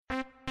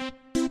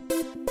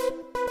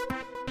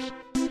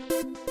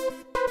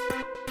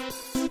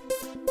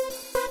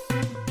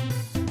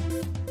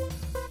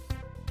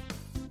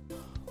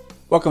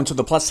Welcome to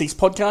the Plus Six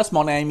podcast.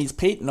 My name is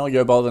Pete and I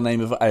go by the name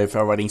of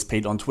AFL Ratings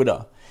Pete on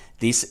Twitter.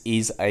 This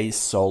is a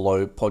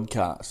solo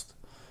podcast.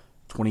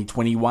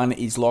 2021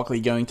 is likely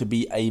going to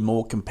be a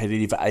more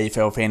competitive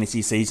AFL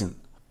fantasy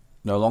season.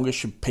 No longer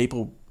should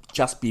people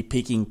just be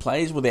picking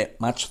players without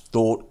much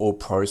thought or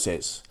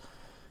process.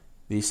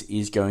 This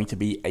is going to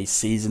be a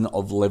season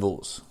of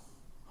levels.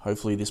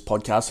 Hopefully this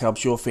podcast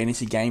helps your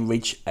fantasy game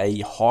reach a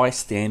high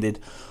standard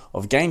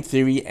of game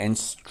theory and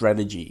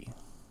strategy.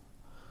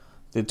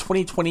 The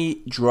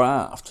 2020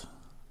 draft.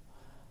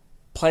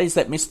 Players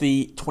that missed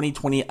the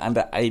 2020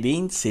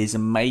 under-18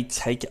 season may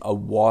take a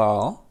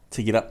while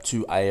to get up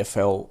to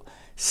AFL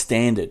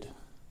standard.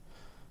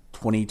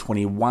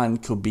 2021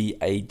 could be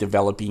a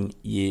developing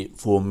year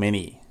for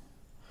many.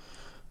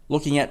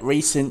 Looking at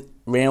recent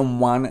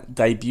round one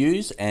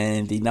debuts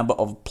and the number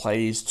of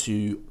players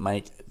to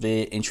make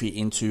their entry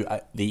into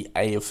the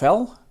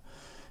AFL.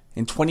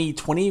 In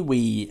 2020,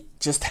 we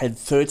just had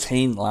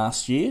 13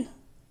 last year.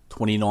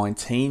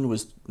 2019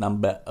 was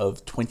number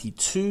of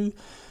 22.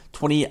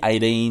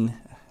 2018,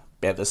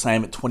 about the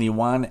same at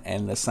 21,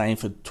 and the same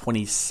for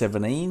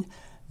 2017.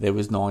 There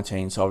was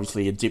 19, so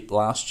obviously a dip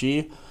last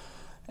year.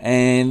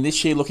 And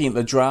this year, looking at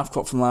the draft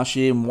crop from last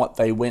year and what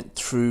they went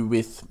through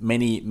with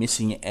many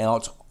missing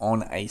out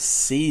on a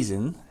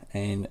season,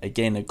 and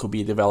again, it could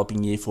be a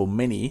developing year for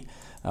many,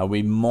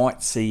 we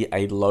might see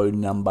a low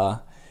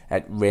number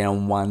at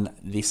round one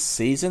this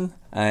season,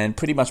 and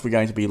pretty much we're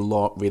going to be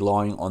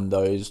relying on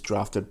those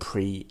drafted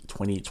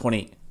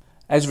pre-2020.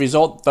 As a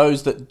result,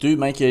 those that do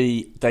make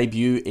a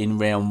debut in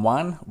round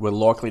one, we're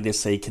likely to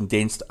see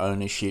condensed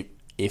ownership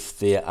if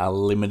there are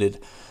limited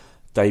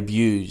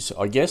debuts,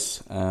 I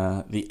guess.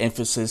 The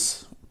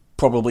emphasis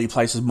probably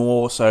places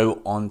more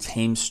so on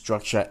team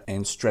structure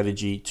and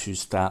strategy to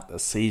start the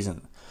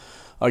season.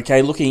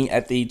 Okay, looking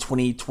at the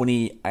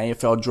 2020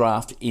 AFL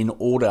draft in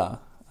order.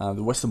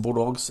 The Western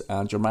Bulldogs,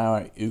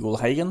 Jamarra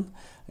Ugle-Hagan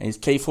is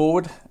key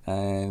forward,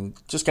 and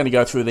just going to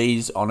go through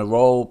these on a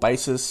roll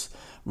basis.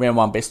 Round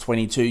one, best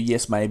 22,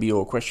 yes, maybe,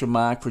 or question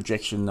mark.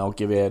 Projection, I'll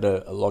give out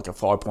a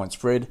 5-point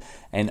spread,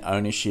 and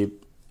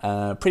ownership,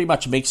 pretty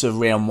much a mix of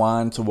round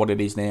one to what it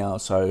is now.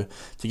 So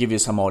to give you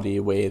some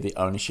idea where the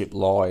ownership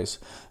lies.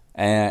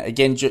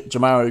 Again,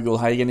 Jamarra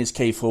Ugle-Hagan is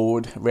key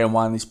forward. Round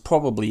one is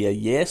probably a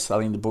yes. I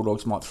think the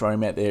Bulldogs might throw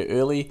him out there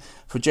early.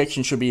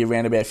 Projection should be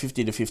around about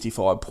 50 to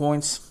 55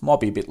 points. Might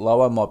be a bit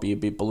lower, might be a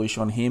bit bullish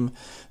on him.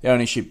 The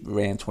ownership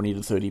around 20 to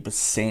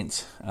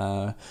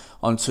 30%.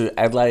 Onto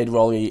Adelaide,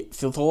 Rolly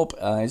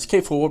Thilthorpe. He's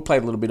key forward,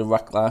 played a little bit of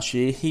ruck last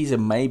year. He's a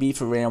maybe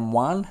for round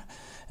one.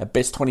 At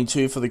best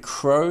 22 for the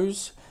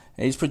Crows.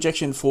 His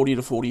projection 40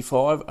 to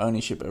 45.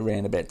 Ownership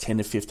around about 10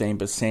 to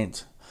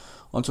 15%.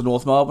 On to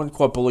North Melbourne,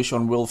 quite bullish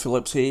on Will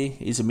Phillips here.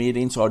 He's a mid,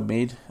 inside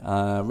mid.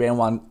 Round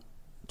one,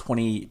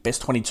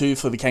 best 22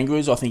 for the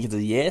Kangaroos. I think it's a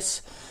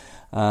yes.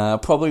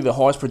 Probably the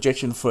highest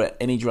projection for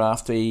any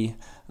draftee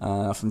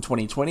from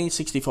 2020,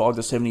 65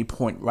 to 70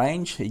 point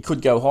range. He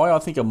could go high. I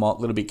think I'm a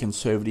little bit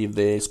conservative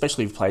there,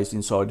 especially if he plays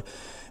inside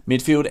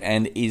midfield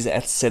and is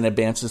at centre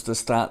bounces to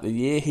start the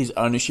year. His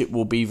ownership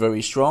will be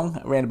very strong,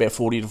 around about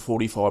 40 to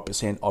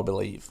 45%, I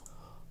believe.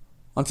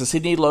 On to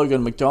Sydney,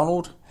 Logan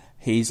McDonald.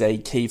 He's a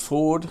key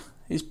forward.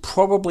 He's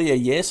probably a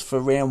yes for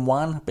round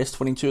one. Best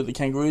 22 of the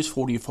Kangaroos,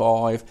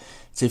 45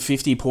 to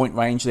 50 point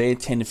range there,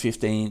 10 to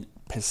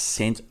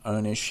 15%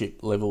 ownership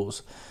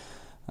levels.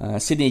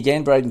 Sydney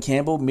again, Braden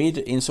Campbell, mid,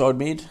 inside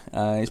mid.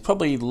 He's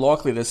probably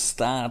likely to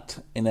start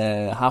in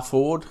a half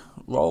forward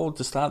role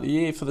to start the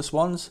year for the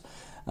Swans.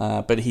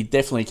 But he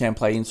definitely can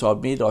play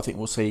inside mid. I think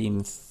we'll see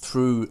him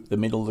through the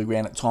middle of the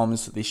ground at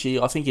times this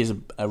year. I think he's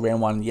a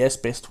round one yes,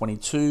 best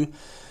 22.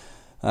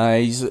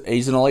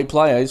 He's an elite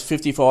player. He's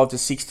 55 to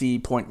 60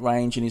 point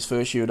range in his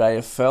first year at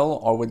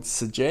AFL, I would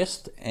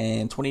suggest,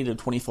 and 20 to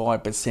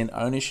 25%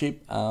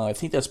 ownership. I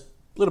think that's a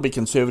little bit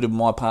conservative on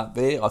my part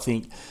there. I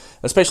think,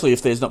 especially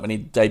if there's not many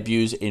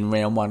debuts in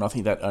round one, I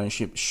think that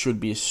ownership should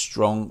be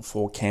strong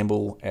for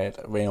Campbell at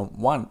round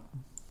one.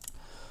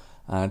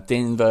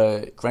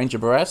 Denver Granger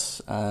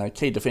Barras,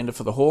 key defender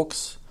for the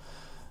Hawks.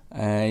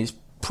 He's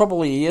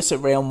probably a yes at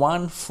round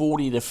one,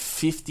 40 to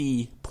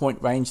 50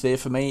 point range there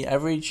for me,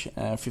 average,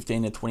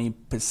 15 to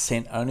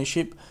 20%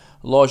 ownership.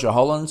 Elijah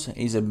Hollins,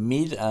 he's a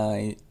mid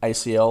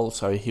ACL,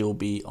 so he'll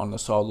be on the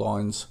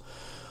sidelines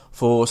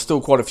for still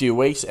quite a few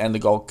weeks, and the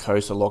Gold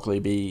Coast will likely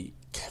be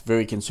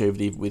very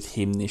conservative with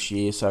him this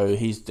year, so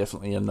he's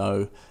definitely a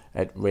no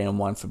at round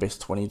one for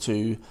best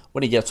 22.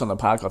 When he gets on the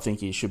park, I think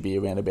he should be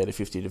around about a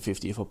 50 to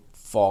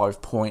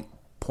 55 point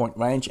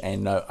range,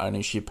 and no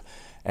ownership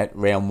at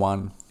round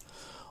one.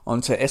 On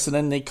to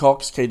Essendon, Nick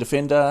Cox, key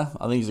defender.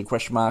 I think he's a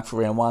question mark for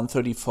round one,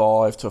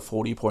 35 to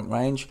 40 point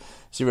range,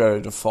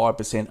 0 to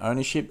 5%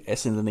 ownership.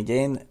 Essendon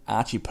again,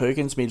 Archie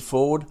Perkins, mid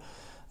forward.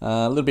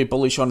 A little bit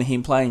bullish on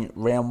him playing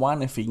round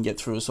one if he can get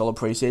through a solid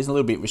preseason. A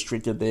little bit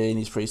restricted there in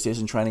his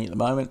preseason training at the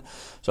moment.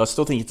 So I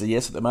still think it's a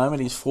yes at the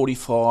moment. He's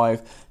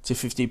 45 to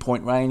 50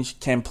 point range.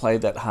 Can play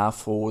that half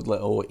forward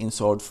or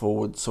inside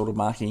forward sort of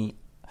marking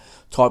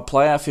type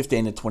player.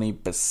 15 to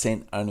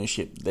 20%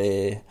 ownership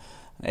there.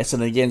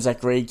 Essendon again,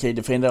 Zach Reid, key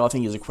defender. I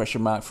think he's a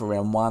question mark for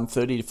round 1,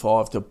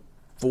 35 to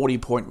 40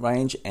 point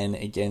range, and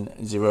again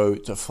 0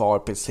 to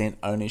 5%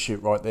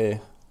 ownership right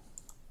there.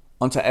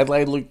 On to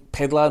Adelaide, Luke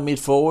Pedlar, mid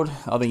forward.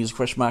 I think he's a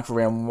question mark for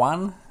round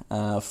 1,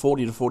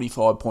 40 to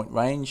 45 point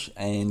range,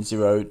 and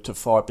 0 to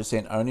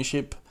 5%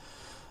 ownership.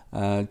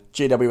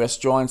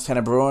 GWS Giants,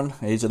 Tanner Bruin,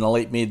 he's an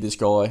elite mid, this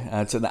guy.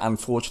 It's an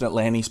unfortunate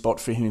landing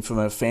spot for him from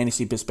a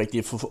fantasy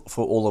perspective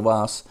for all of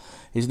us.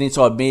 He's an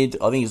inside mid.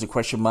 I think he's a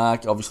question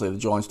mark. Obviously, the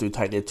Giants do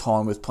take their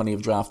time with plenty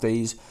of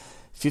draftees.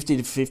 50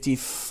 to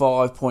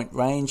 55 point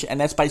range, and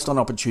that's based on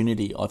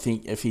opportunity. I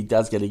think if he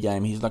does get a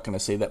game, he's not going to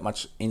see that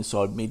much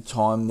inside mid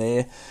time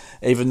there,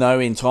 even though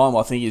in time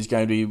I think he's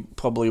going to be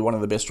probably one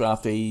of the best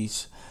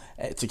draftees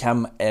to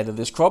come out of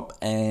this crop,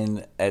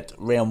 and at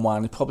round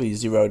 1 probably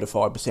 0 to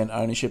 5%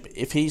 ownership.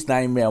 If he's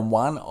named round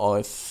 1,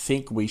 I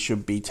think we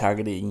should be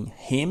targeting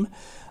him.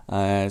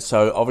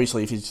 So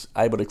obviously if he's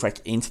able to crack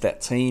into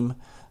that team,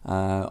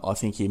 I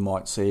think he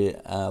might see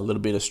a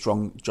little bit of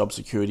strong job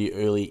security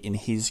early in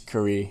his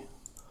career.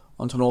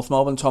 On to North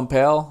Melbourne, Tom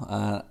Powell,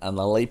 an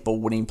elite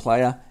ball-winning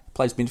player,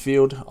 plays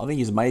midfield. I think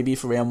he's a maybe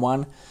for round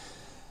 1.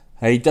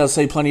 He does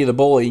see plenty of the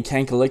ball. He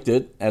can collect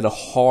it at a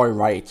high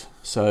rate.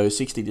 So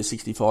 60 to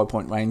 65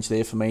 point range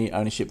there for me.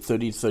 Ownership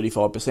 30 to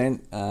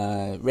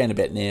 35%. Round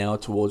about now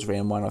towards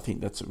round 1. I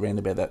think that's around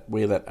about that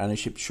where that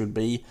ownership should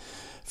be.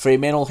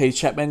 Fremantle, Heath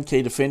Chapman,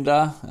 key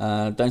defender.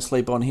 Don't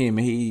sleep on him.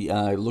 He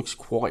looks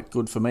quite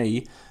good for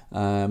me.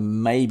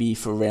 Maybe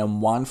for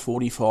round 1,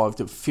 45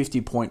 to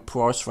 50 point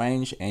price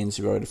range and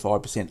 0 to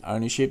 5%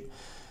 ownership.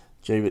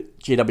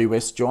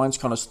 GWS Giants,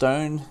 Connor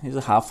Stone, he's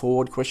a half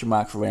forward, question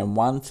mark for round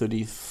 1,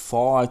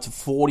 35 to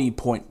 40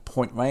 point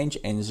range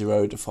and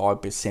 0 to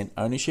 5%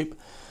 ownership.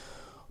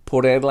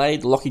 Port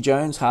Adelaide, Lockie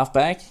Jones,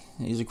 halfback,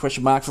 he's a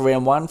question mark for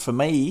round 1 for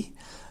me,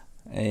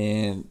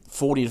 and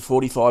 40 to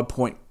 45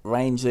 point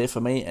range there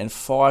for me, and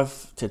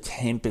 5 to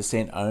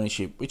 10%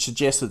 ownership, which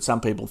suggests that some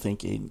people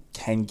think he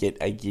can get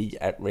a gig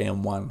at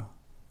round 1.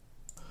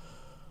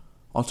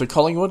 On to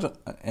Collingwood,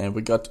 and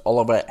we got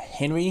Oliver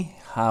Henry,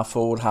 half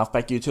forward,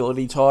 half-back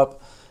utility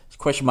type.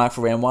 Question mark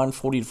for round 1,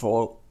 40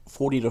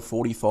 to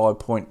 45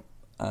 point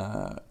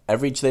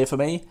average there for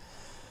me.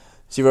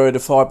 0 to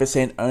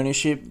 5%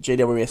 ownership.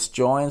 GWS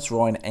Giants,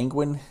 Ryan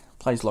Angwin,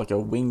 plays like a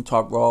wing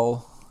type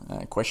role.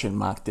 Question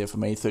mark there for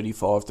me,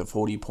 35 to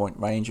 40 point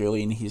range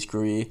early in his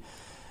career.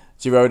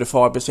 0 to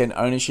 5%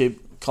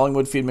 ownership.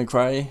 Collingwood, Finn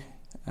McRae.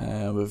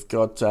 We've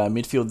got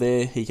midfield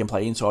there. He can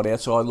play inside,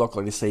 outside.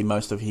 Likely to see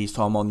most of his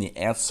time on the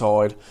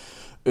outside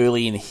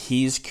early in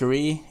his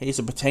career. He's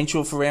a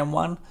potential for round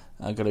 1.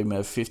 Got him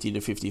a 50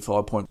 to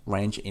 55 point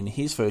range in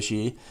his first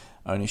year.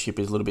 Ownership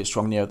is a little bit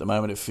strong now at the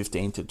moment at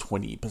 15 to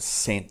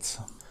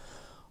 20%.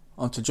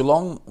 On to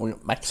Geelong, we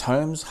got Max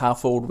Holmes,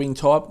 half forward wing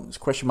type. It's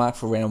question mark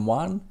for round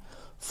 1.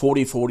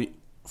 40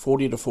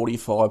 to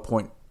 45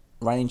 point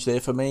range there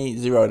for me.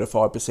 0 to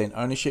 5%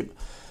 ownership.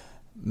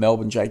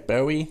 Melbourne, Jake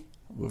Bowie.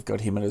 We've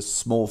got him at a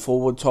small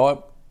forward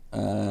type.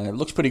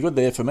 Looks pretty good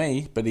there for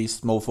me, but he's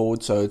small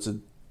forward, so it's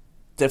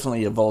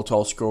definitely a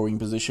volatile scoring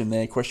position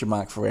there. Question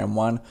mark for round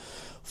 1.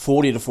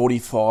 40 to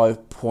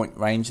 45 point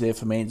range there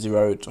for me.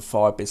 0 to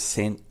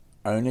 5%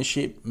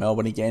 ownership.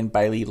 Melbourne again,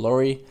 Bailey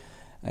Laurie.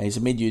 He's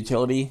a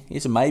mid-utility.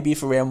 He's a maybe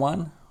for round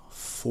 1.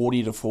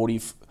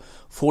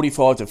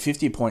 45 to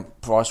 50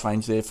 point price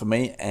range there for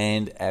me,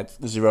 and at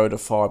 0 to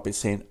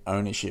 5%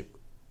 ownership.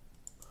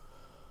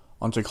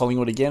 On to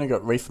Collingwood again, I've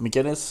got Reef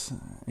McGuinness.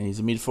 He's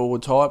a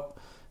mid-forward type.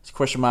 It's a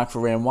question mark for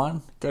round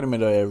 1. Got him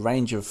at a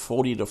range of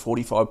 40 to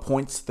 45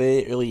 points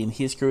there early in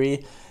his career.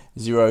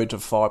 0 to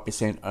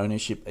 5%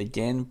 ownership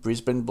again.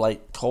 Brisbane,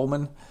 Blake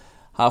Coleman.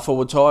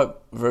 Half-forward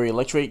type, very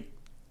electric.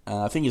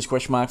 I think he's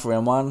question mark for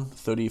round 1.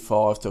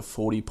 35 to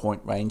 40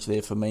 point range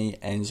there for me,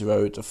 and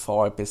 0 to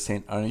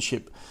 5%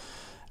 ownership.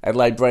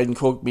 Adelaide, Braden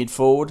Cook,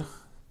 mid-forward.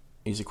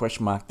 He's a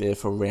question mark there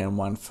for round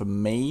 1 for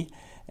me.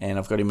 And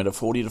I've got him at a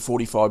 40 to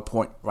 45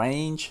 point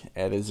range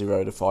at a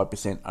 0 to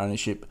 5%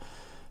 ownership.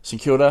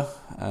 St Kilda,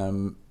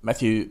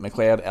 Matthew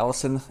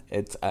McLeod-Allison,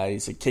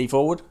 he's a key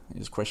forward.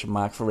 He's a question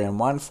mark for round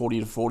 1, 40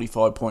 to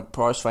 45 point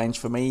price range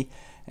for me,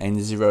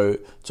 and 0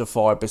 to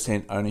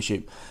 5%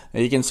 ownership.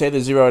 Now you can see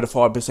the 0 to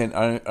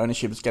 5%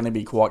 ownership is going to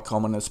be quite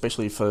common,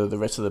 especially for the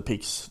rest of the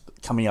picks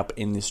coming up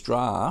in this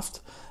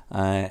draft.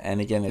 And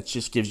again, it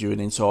just gives you an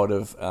insight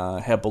of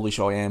how bullish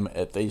I am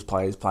at these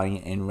players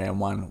playing in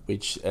round 1,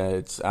 which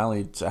it's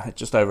only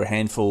just over a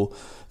handful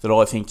that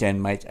I think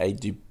can make a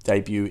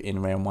debut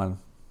in round 1.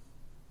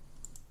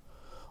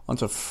 On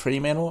to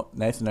Fremantle,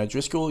 Nathan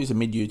O'Driscoll. He's a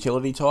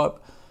mid-utility type.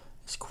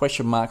 It's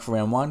question mark for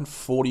round 1,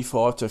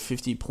 45 to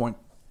 50 point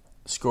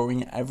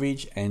scoring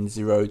average and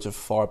 0 to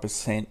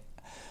 5%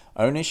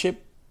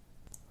 ownership.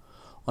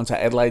 On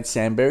to Adelaide,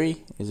 Sam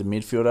Berry. He's a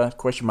midfielder.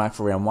 Question mark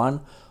for round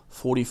 1.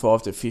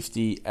 45 to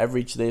 50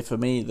 average there for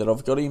me that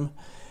I've got him,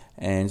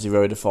 and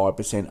 0 to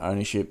 5%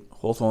 ownership.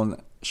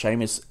 Hawthorn,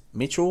 Seamus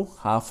Mitchell,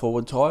 half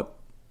forward type.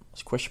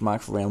 It's question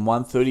mark for round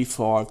 1.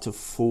 35 to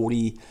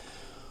 40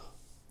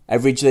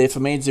 average there for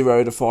me,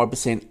 0 to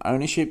 5%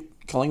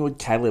 ownership. Collingwood,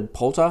 Caleb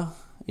Poulter.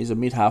 is a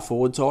mid-half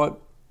forward type.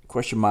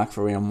 Question mark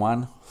for round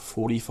 1.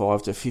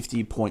 45 to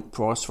 50 point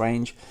price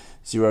range.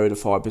 0 to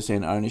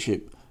 5%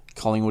 ownership.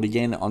 Collingwood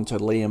again onto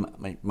Liam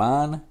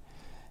McMahon.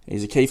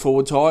 He's a key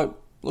forward type.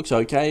 Looks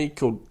okay.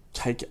 Could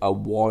take a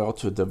while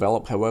to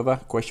develop, however.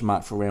 Question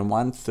mark for round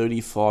 1.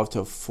 35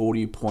 to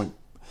 40 point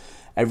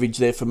average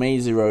there for me.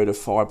 0 to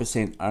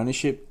 5%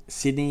 ownership.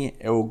 Sydney,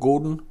 Errol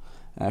Gordon.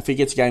 If he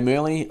gets a game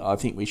early, I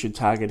think we should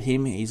target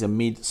him. He's a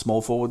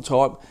mid-small forward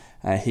type.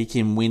 He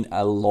can win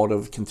a lot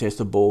of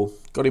contested ball.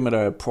 Got him at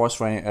a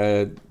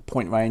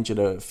point range at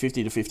a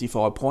 50 to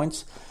 55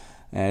 points.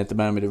 At the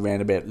moment,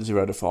 around about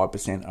 0 to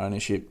 5%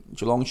 ownership.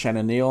 Geelong,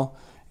 Shannon Neal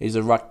is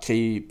a ruck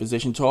key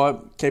position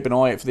type. Keep an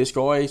eye out for this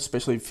guy,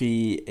 especially if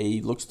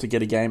he looks to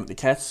get a game at the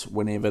Cats,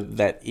 whenever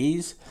that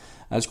is.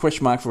 There's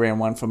question mark for round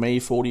 1 for me,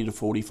 40 to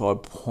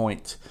 45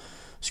 point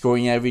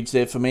scoring average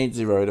there for me,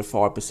 0 to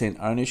 5%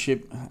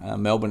 ownership.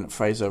 Melbourne,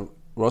 Fraser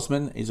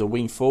Rosman is a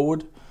wing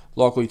forward,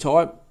 likely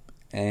type.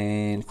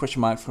 And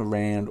question mark for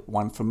round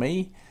 1 for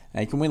me.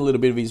 He can win a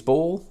little bit of his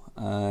ball.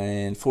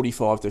 And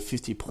 45 to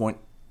 50 point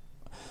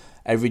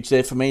average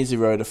there for me,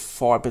 0 to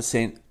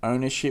 5%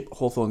 ownership.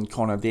 Hawthorn,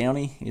 Connor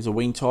Downey is a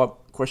wing type.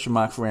 Question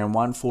mark for round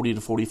 1, 40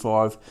 to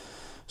 45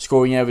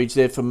 scoring average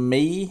there for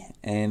me.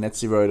 And that's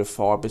 0 to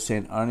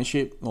 5%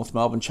 ownership. North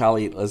Melbourne,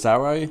 Charlie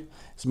Lazaro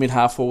is a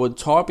mid-half forward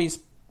type.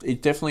 He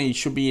definitely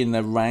should be in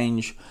the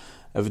range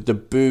of a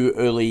debut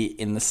early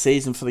in the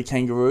season for the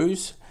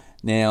Kangaroos.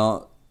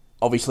 Now,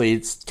 obviously,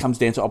 it comes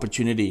down to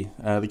opportunity.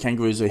 The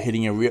Kangaroos are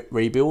hitting a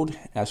rebuild,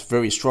 a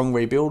very strong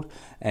rebuild,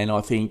 and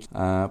I think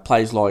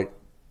players like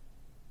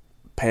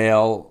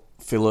Powell,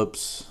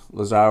 Phillips,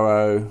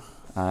 Lazaro,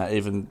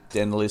 even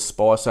down the list,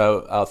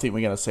 Spicer, I think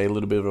we're going to see a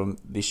little bit of them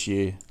this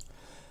year.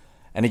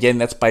 And again,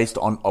 that's based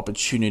on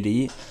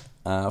opportunity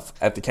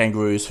at the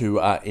Kangaroos, who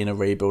are in a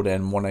rebuild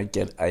and want to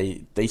get a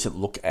decent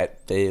look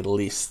at their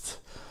list.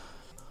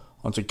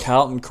 Onto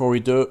Carlton, Corey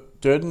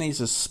Durden.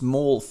 He's a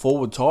small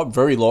forward type,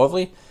 very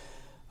lively.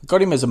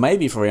 Got him as a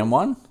maybe for round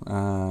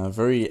 1.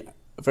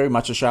 Very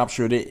much a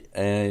sharpshooter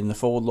in the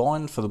forward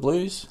line for the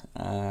Blues.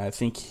 I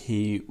think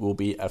he will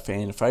be a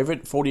fan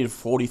favourite. 40 to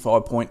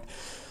 45 point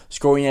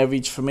scoring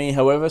average for me,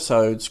 however,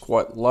 so it's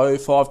quite low.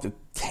 5 to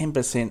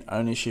 10%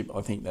 ownership.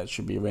 I think that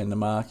should be around the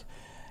mark.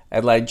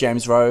 Adelaide,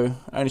 James Rowe.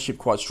 Ownership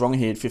quite strong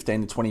here at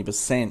 15 to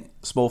 20%.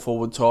 Small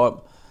forward type.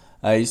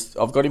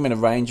 I've got him in a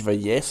range of a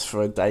yes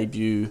for a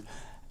debut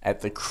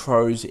at the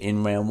Crows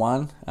in round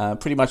 1.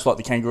 Pretty much like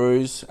the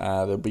Kangaroos,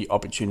 there'll be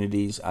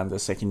opportunities under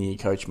second-year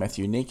coach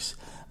Matthew Nicks.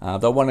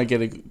 They'll want to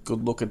get a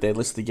good look at their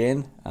list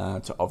again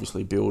to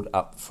obviously build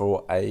up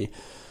for any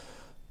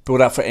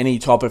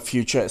type of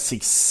future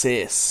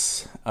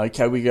success.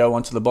 Okay, we go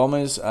on to the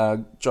Bombers.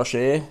 Josh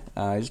Eyre,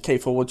 he's a key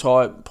forward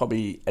type,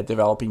 probably a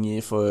developing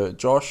year for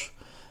Josh.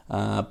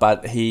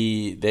 But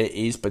there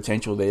is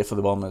potential there for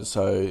the Bombers.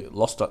 So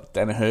lost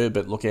Danaher,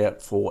 but look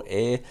out for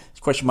Eyre. It's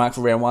question mark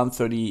for round 1,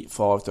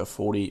 35 to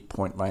 40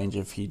 point range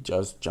if he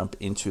does jump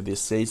into this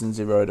season.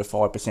 0 to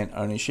 5%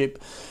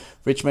 ownership.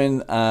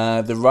 Richmond,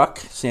 the ruck,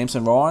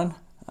 Samson Ryan,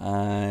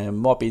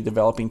 might be a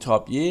developing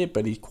type year,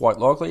 but he's quite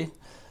likely.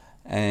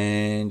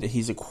 And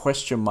he's a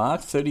question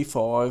mark,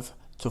 35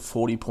 to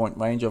 40 point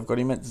range. I've got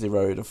him at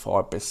 0 to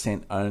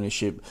 5%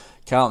 ownership.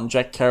 Carlton,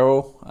 Jack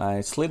Carroll,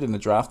 slid in the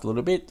draft a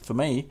little bit for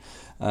me.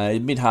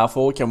 Mid-half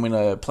forward, can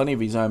win plenty of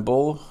his own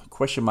ball.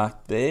 Question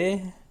mark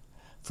there.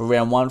 For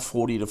round 1,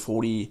 40 to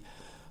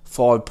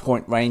 45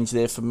 point range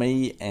there for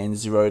me, and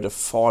 0 to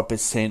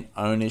 5%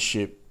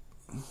 ownership.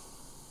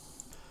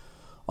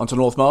 On to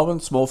North Melbourne,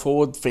 small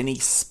forward,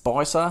 Phoenix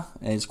Spicer.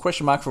 It's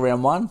question mark for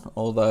round 1,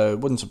 although it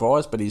wouldn't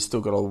surprise, but he's still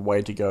got a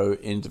way to go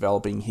in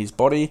developing his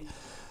body.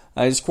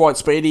 He's quite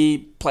speedy,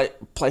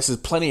 places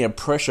plenty of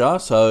pressure,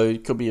 so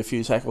it could be a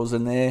few tackles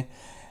in there,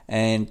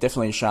 and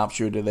definitely a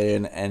sharpshooter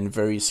there and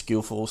very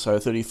skillful. So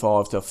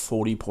 35 to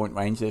 40 point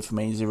range there for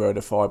me, 0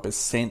 to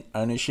 5%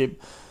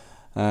 ownership.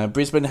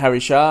 Brisbane, Harry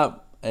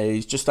Sharp,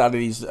 he's just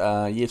started his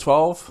year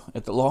 12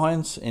 at the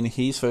Lions in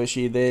his first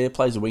year there,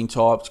 plays a wing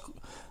type,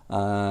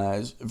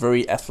 is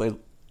very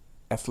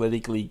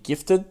athletically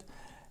gifted.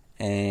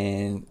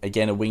 And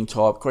again, a wing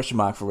type, question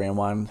mark for round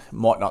 1.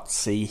 Might not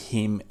see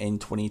him in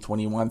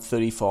 2021.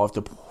 35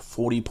 to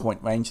 40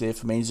 point range there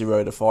for me,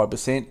 0 to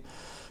 5%.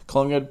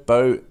 Collingwood,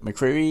 Bo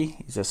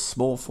McCreary is a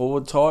small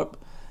forward type.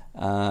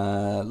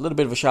 A little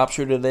bit of a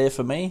sharpshooter there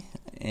for me.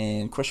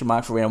 And question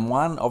mark for round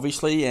 1,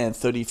 obviously. And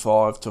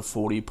 35 to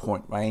 40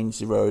 point range,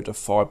 0 to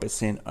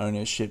 5%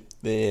 ownership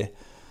there.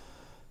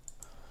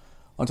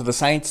 Onto the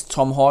Saints,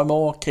 Tom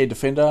Highmore, key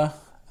defender.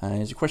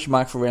 There's a question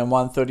mark for round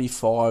 1,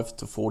 35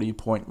 to 40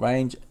 point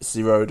range,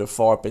 0 to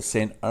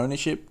 5%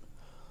 ownership.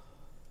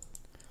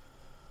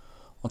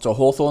 Onto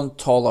Hawthorn,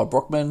 Tyler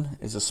Brockman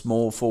is a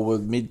small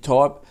forward mid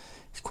type.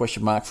 It's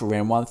question mark for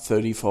round 1,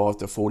 35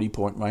 to 40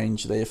 point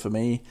range there for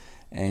me,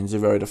 and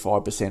 0 to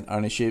 5%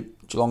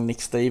 ownership. Geelong,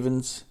 Nick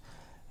Stevens,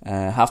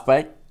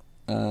 halfback.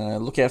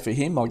 Look out for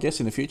him, I guess,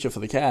 in the future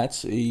for the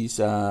Cats. He's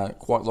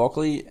quite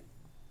likely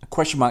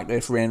Question mark there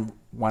for round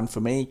 1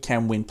 for me.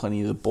 Can win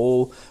plenty of the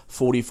ball.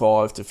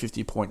 45 to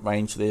 50 point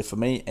range there for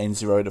me, and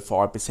 0 to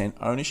 5%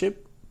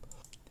 ownership.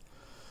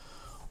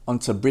 On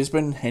to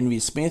Brisbane. Henry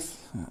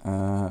Smith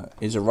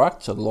is a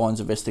ruck, so the Lions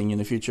are investing in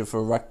the future for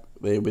a ruck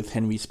there with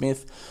Henry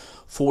Smith.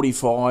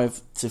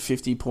 45 to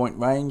 50 point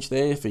range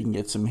there, if he can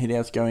get some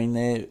hit-outs going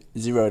there.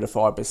 0 to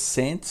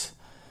 5%.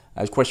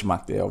 As question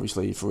mark there,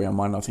 obviously, for round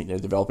 1. I think they're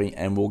developing,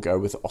 and we'll go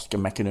with Oscar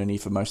McInerney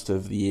for most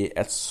of the year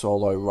at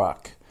solo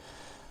ruck.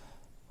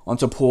 On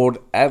to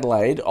Port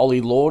Adelaide. Ollie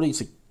Lord,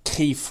 he's a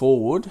key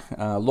forward.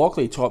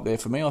 Likely type there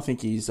for me. I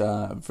think he's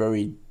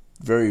very,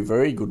 very,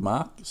 very good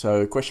mark.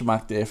 So question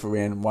mark there for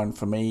round 1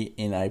 for me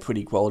in a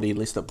pretty quality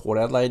list at Port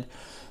Adelaide.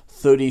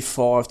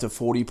 35 to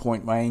 40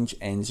 point range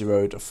and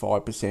 0 to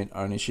 5%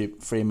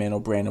 ownership. Fremantle,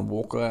 Brandon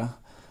Walker.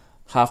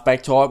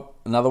 Halfback type,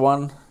 another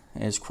one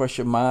as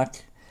question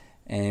mark.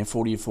 And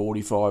 40 to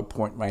 45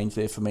 point range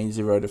there for me,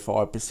 0 to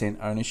 5%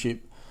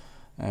 ownership.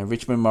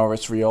 Richmond,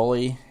 Maurice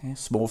Rioli,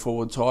 small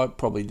forward type,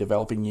 probably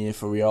developing year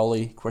for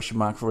Rioli. Question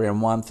mark for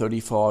round 1,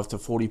 35 to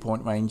 40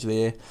 point range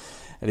there.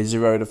 At a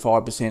 0 to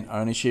 5%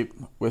 ownership.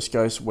 West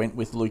Coast went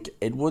with Luke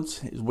Edwards,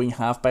 his wing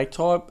halfback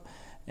type.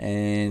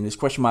 And there's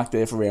question mark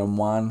there for round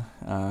 1.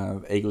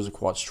 The Eagles are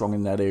quite strong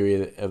in that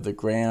area of the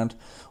ground.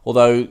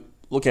 Although,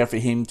 look out for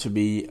him to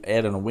be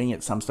out on a wing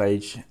at some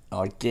stage,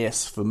 I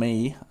guess, for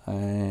me,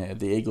 the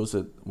Eagles,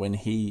 when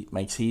he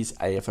makes his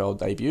AFL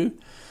debut.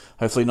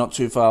 Hopefully not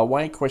too far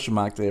away. Question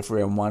mark there for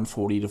round 1,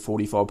 40 to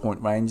 45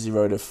 point range,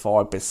 0 to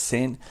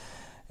 5%.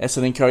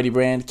 Essendon, Cody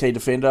Brand, key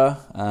defender,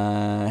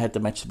 had to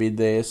match the bid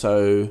there,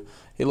 so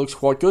he looks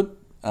quite good,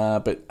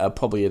 but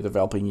probably a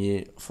developing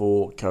year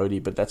for Cody,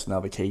 but that's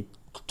another key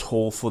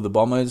tall for the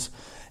Bombers.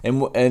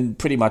 And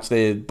pretty much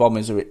their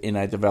Bombers are in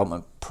a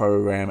development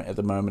program at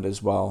the moment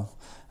as well.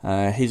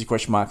 Here's a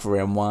question mark for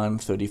round 1,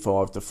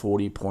 35 to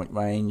 40 point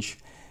range,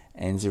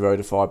 and 0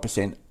 to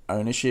 5%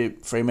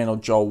 ownership. Fremantle,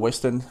 Joel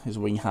Weston is a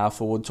wing half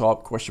forward type.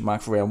 Question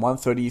mark for round 1,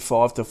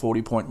 35 to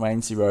 40 point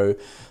range, 0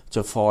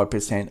 to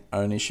 5%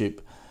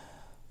 ownership.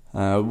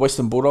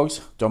 Western Bulldogs,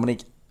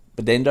 Dominic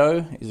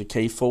Bedendo is a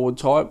key forward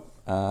type.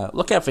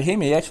 Look out for him,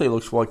 he actually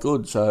looks quite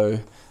good, so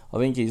I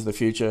think he's the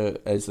future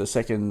as the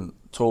second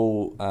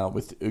tall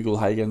with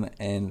Ugle-Hagan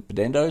and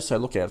Bedendo, so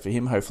look out for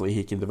him. Hopefully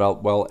he can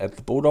develop well at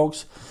the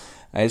Bulldogs.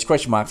 His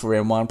question mark for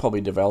round 1,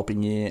 probably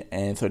developing year,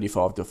 and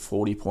 35 to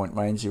 40 point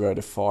range, 0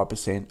 to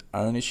 5%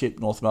 ownership.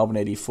 North Melbourne,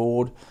 Eddie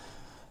Ford.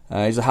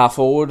 He's a half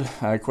forward.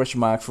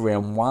 Question mark for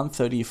round 1,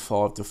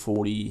 35 to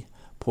 40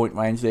 point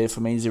range there for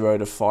me, 0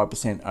 to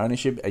 5%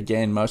 ownership.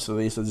 Again, most of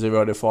these are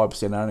 0 to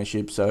 5%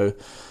 ownership, so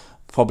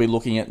probably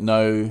looking at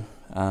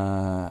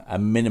a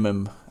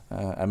minimum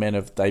amount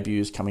of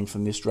debuts coming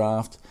from this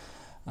draft.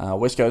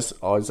 West Coast,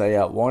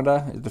 Isaiah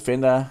Winder,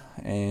 defender,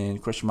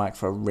 and question mark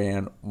for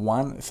round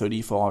 1,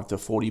 35 to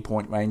 40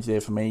 point range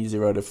there for me,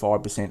 0 to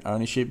 5%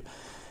 ownership.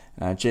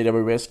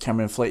 GWS,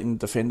 Cameron Fleeton,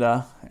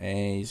 defender,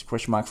 and he's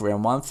question mark for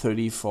round 1,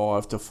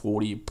 35 to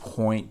 40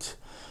 point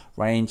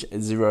range,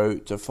 0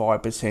 to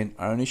 5%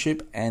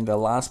 ownership. And the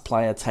last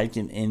player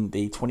taken in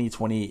the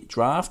 2020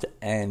 draft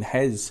and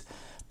has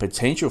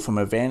potential from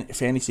a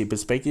fantasy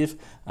perspective,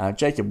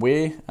 Jacob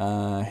Ware.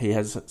 He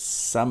has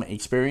some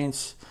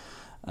experience,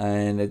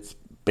 and it's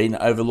been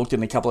overlooked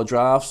in a couple of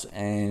drafts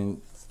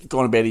and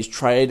gone about his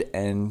trade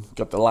and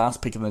got the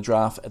last pick in the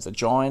draft at the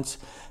Giants.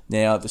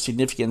 Now, the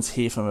significance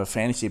here from a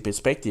fantasy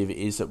perspective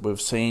is that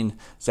we've seen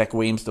Zach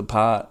Williams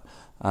depart.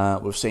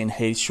 We've seen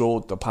Heath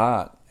Shaw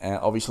depart.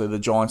 Obviously, the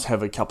Giants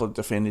have a couple of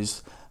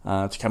defenders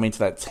to come into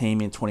that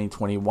team in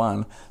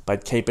 2021,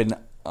 but keep an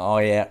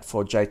eye out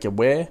for Jacob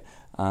Ware.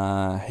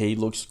 He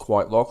looks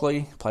quite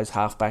likely, plays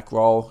halfback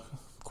role.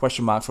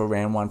 Question mark for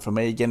round 1 for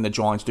me. Again, the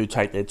Giants do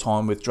take their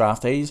time with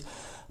draftees,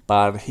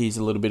 but he's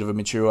a little bit of a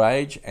mature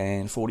age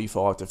and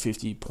 45 to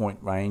 50 point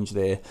range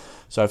there.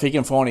 So if he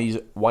can find his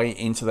way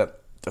into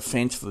that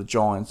defence for the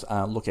Giants,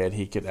 look out,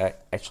 he could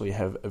actually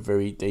have a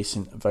very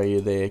decent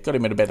value there. Got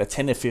him at about a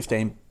 10 to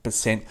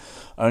 15%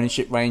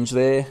 ownership range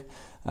there.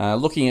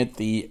 Looking at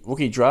the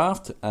rookie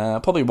draft,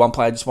 probably one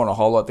player I just want to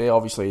highlight there.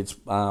 Obviously, it's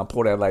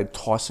Port Adelaide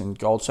Tyson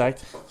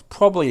Goldsack.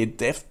 Probably a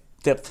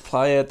depth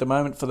player at the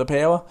moment for the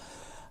Power.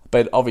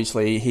 But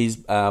obviously, he's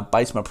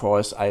Basement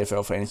Price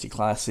AFL Fantasy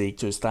Classic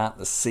to start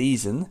the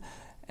season.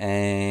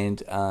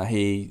 And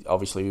he,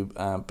 obviously,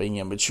 being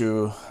a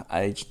mature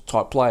age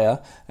type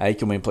player, he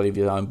can win plenty of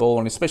his own ball.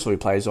 And especially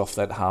plays off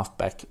that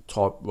halfback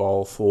type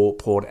role for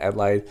Port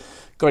Adelaide.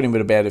 Got him at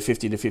about a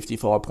 50 to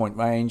 55 point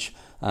range.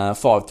 5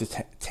 to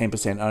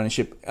 10%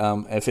 ownership.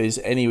 If there's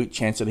any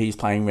chance that he's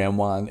playing round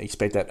 1,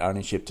 expect that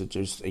ownership to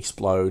just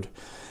explode.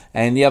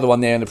 And the other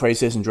one there in the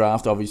pre-season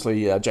draft,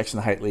 obviously, Jackson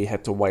Hately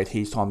had to wait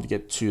his time to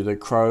get to the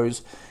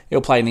Crows.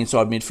 He'll play an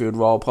inside midfield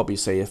role, probably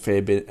see a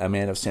fair bit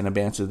amount of centre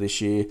bounces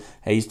this year.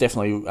 He's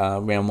definitely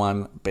round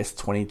 1, best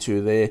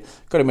 22 there.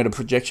 Got him at a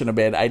projection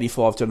about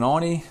 85 to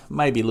 90,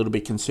 maybe a little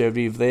bit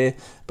conservative there,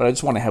 but I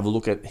just want to have a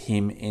look at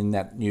him in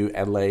that new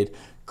Adelaide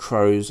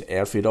Crows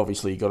outfit.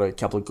 Obviously, you've got a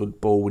couple of good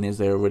ball winners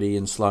there already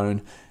in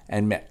Sloan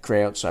and Matt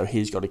Crouch, so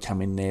he's got to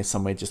come in there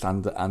somewhere just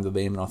under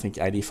them, and I think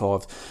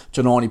 85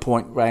 to 90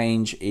 point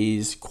range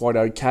is quite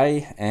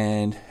okay,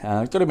 and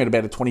got him at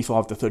about a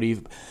 25 to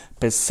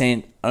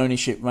 30%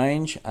 ownership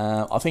range.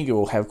 I think it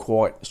will have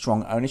quite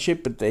strong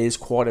ownership, but there's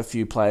quite a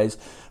few players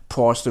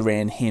priced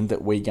around him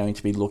that we're going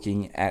to be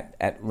looking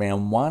at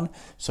round one.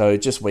 So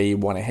just where you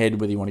want to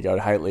head, whether you want to go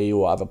to Haitley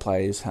or other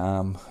players,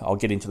 I'll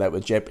get into that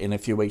with Jep in a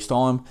few weeks'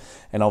 time.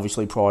 And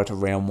obviously prior to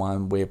round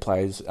one, where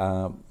players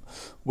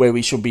where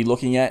we should be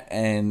looking at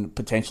and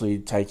potentially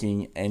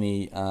taking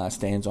any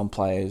stands on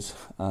players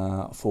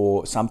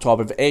for some type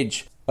of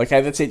edge. Okay,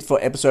 that's it for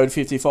episode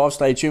 55.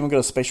 Stay tuned. We've got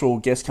a special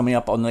guest coming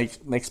up on the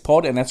next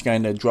pod, and that's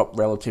going to drop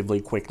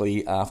relatively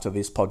quickly after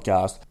this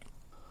podcast.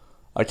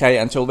 Okay,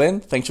 until then,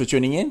 thanks for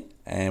tuning in,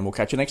 and we'll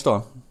catch you next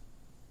time.